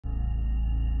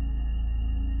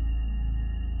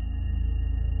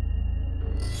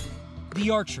The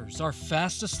Archers are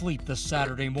fast asleep this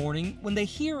Saturday morning when they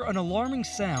hear an alarming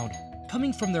sound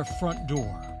coming from their front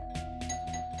door.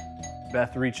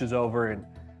 Beth reaches over and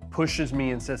pushes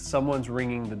me and says, "Someone's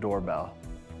ringing the doorbell."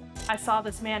 I saw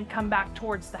this man come back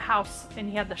towards the house and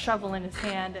he had the shovel in his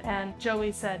hand, and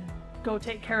Joey said, "Go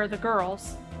take care of the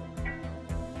girls."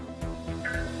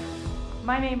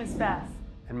 My name is Beth.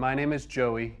 And my name is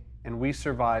Joey, and we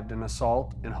survived an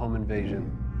assault and home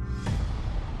invasion.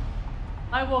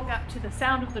 I woke up to the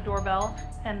sound of the doorbell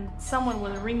and someone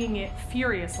was ringing it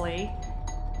furiously.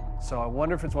 So I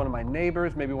wonder if it's one of my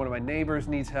neighbors, maybe one of my neighbors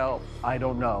needs help. I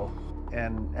don't know.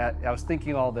 And I was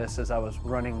thinking all this as I was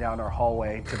running down our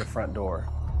hallway to the front door.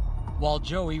 While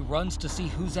Joey runs to see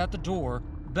who's at the door,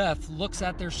 Beth looks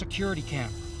at their security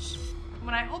cameras.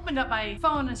 When I opened up my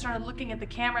phone and started looking at the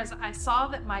cameras, I saw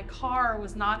that my car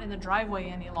was not in the driveway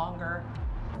any longer.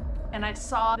 And I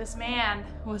saw this man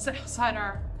who was outside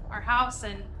our house,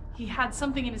 and he had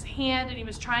something in his hand and he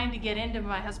was trying to get into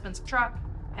my husband's truck.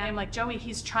 And I'm like, "Joey,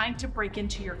 he's trying to break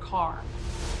into your car."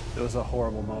 It was a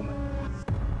horrible moment.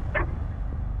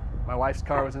 My wife's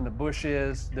car was in the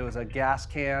bushes. There was a gas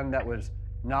can that was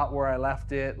not where I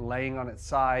left it, laying on its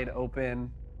side,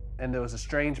 open. And there was a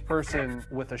strange person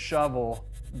with a shovel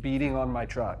beating on my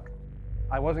truck.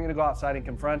 I wasn't gonna go outside and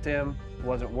confront him. It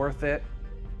wasn't worth it.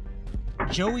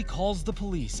 Joey calls the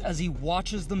police as he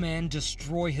watches the man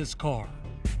destroy his car.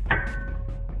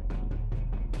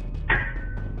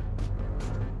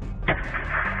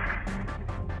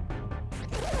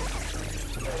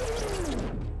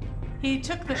 He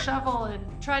took the shovel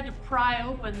and tried to pry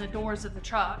open the doors of the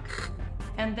truck.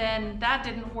 And then that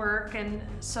didn't work, and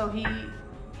so he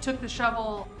took the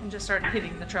shovel and just started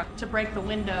hitting the truck to break the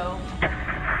window.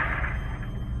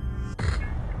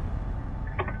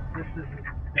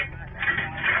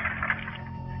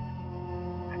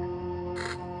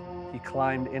 He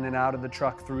climbed in and out of the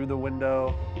truck through the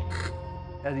window.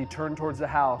 As he turned towards the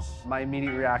house, my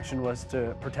immediate reaction was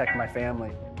to protect my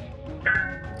family.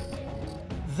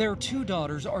 Their two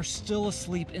daughters are still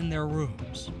asleep in their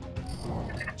rooms.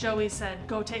 Joey said,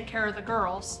 "Go take care of the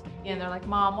girls." And they're like,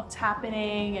 "Mom, what's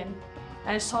happening?" And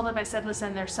I just told him, I said,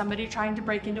 "Listen, there's somebody trying to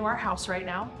break into our house right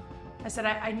now." I said,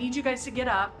 I need you guys to get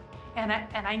up, and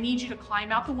I need you to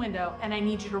climb out the window, and I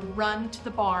need you to run to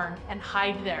the barn and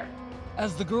hide there.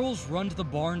 As the girls run to the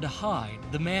barn to hide,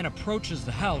 the man approaches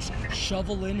the house,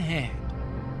 shovel in hand.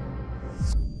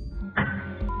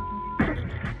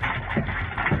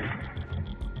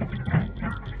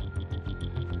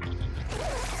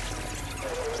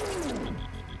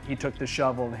 He took the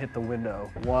shovel and hit the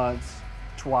window once,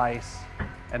 twice,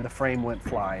 and the frame went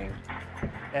flying.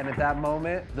 And at that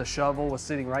moment, the shovel was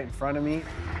sitting right in front of me.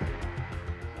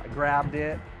 I grabbed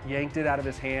it, yanked it out of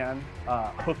his hand,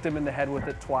 hooked him in the head with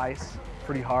it twice,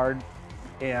 pretty hard.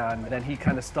 And then he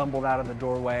kind of stumbled out of the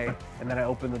doorway, and then I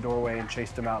opened the doorway and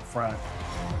chased him out front.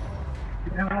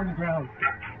 Get down on the ground.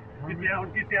 Get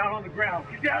down on the ground.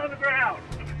 Get down on the ground.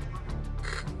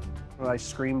 I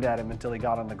screamed at him until he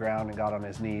got on the ground and got on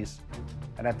his knees.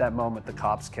 And at that moment, the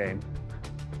cops came.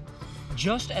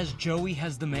 Just as Joey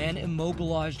has the man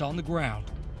immobilized on the ground,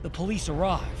 the police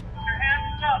arrive. Put your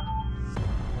hands up.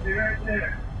 Stay right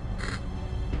there.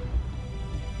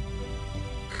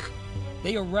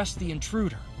 They arrest the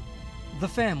intruder. The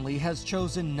family has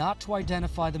chosen not to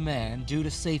identify the man due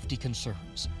to safety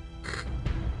concerns.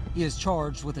 He is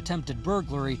charged with attempted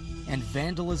burglary and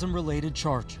vandalism-related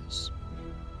charges.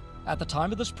 At the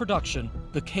time of this production,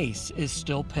 the case is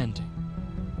still pending.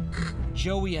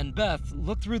 Joey and Beth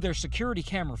looked through their security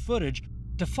camera footage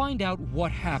to find out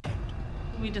what happened.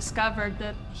 We discovered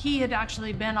that he had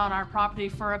actually been on our property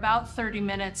for about 30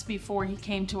 minutes before he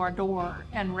came to our door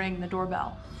and rang the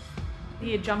doorbell.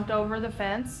 He had jumped over the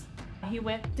fence. He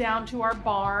went down to our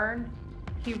barn.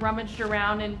 He rummaged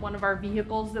around in one of our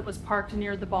vehicles that was parked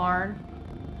near the barn.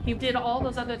 He did all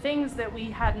those other things that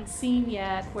we hadn't seen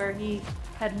yet, where he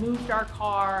had moved our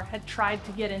car, had tried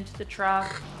to get into the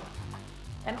truck.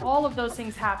 And all of those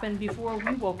things happened before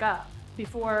we woke up,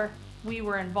 before we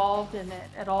were involved in it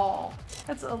at all.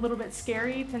 That's a little bit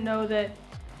scary to know that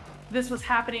this was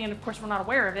happening, and of course we're not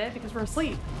aware of it because we're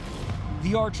asleep.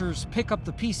 The Archers pick up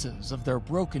the pieces of their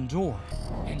broken door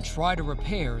and try to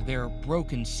repair their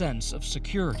broken sense of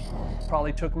security.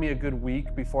 Probably took me a good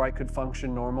week before I could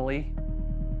function normally.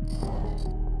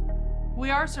 We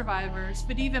are survivors,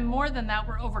 but even more than that,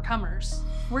 we're overcomers.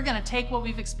 We're gonna take what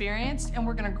we've experienced and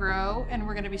we're gonna grow and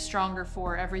we're gonna be stronger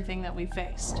for everything that we've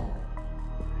faced.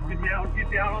 Get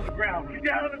down on the ground. Get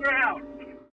down on the ground.